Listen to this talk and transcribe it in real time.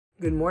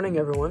Good morning,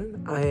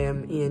 everyone. I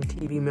am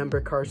ENTV member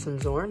Carson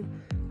Zorn.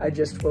 I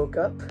just woke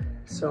up,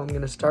 so I'm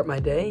gonna start my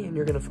day and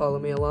you're gonna follow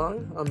me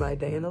along on my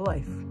day in the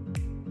life.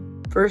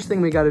 First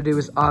thing we gotta do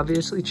is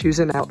obviously choose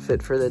an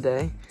outfit for the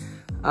day.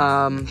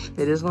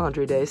 It is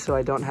laundry day, so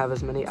I don't have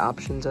as many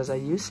options as I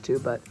used to,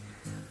 but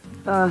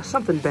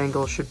something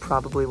Bengals should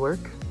probably work.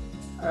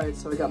 All right,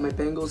 so I got my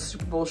Bengals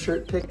Super Bowl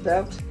shirt picked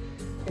out.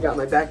 I got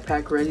my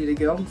backpack ready to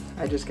go.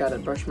 I just gotta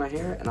brush my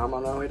hair and I'm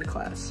on my way to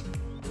class.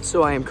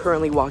 So I am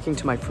currently walking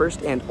to my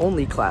first and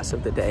only class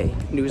of the day,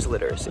 news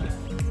literacy.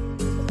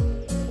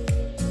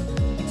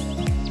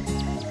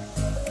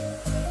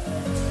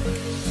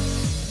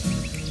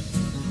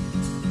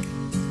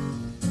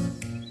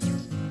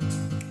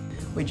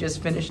 We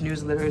just finished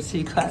news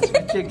literacy class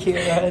with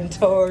Shakira and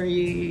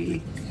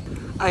Tori.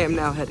 I am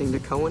now heading to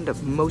Cohen to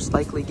most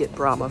likely get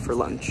Brahma for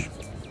lunch.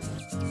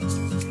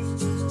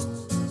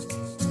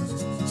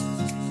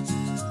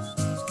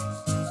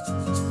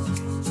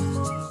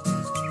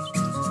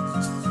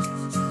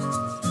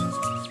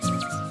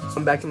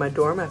 I'm back in my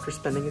dorm after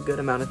spending a good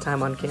amount of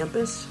time on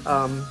campus.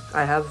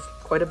 I have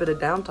quite a bit of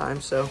downtime,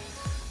 so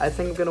I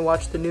think I'm gonna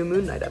watch the new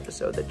Moon Knight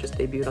episode that just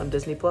debuted on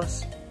Disney+.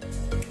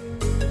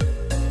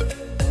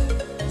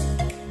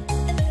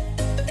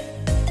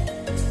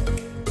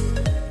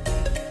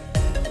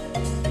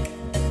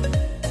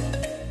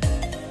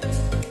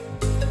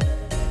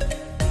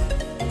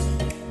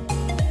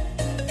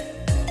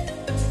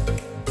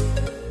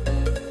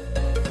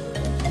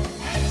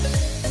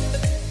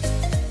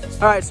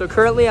 All right, so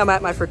currently I'm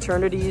at my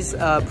fraternity's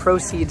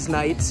proceeds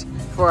night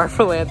for our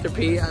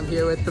philanthropy. I'm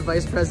here with the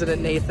Vice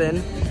President,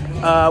 Nathan.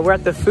 We're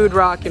at the Food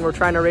Rock and we're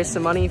trying to raise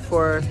some money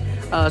for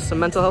some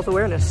mental health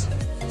awareness.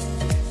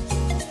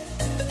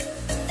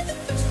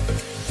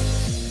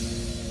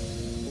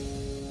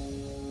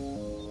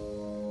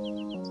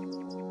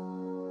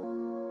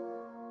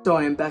 So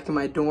I am back in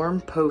my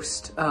dorm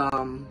post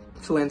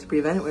philanthropy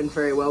event. It went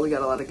very well. We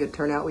got a lot of good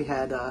turnout. We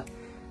had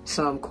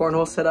some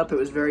cornhole set up. It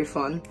was very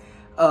fun.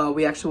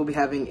 We actually will be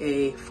having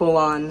a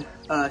full-on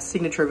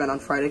signature event on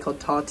Friday called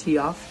Taw Tee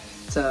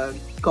Off. It's a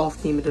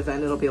golf-themed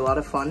event. It'll be a lot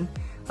of fun.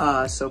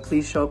 So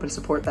please show up and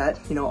support that.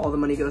 You know, all the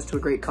money goes to a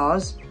great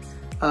cause.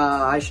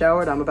 I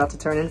showered. I'm about to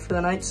turn in for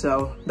the night,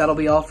 so that'll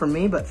be all from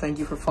me. But thank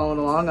you for following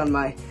along on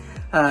my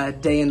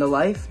day in the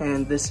life.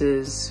 And this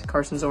is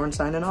Carson Zorn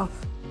signing off.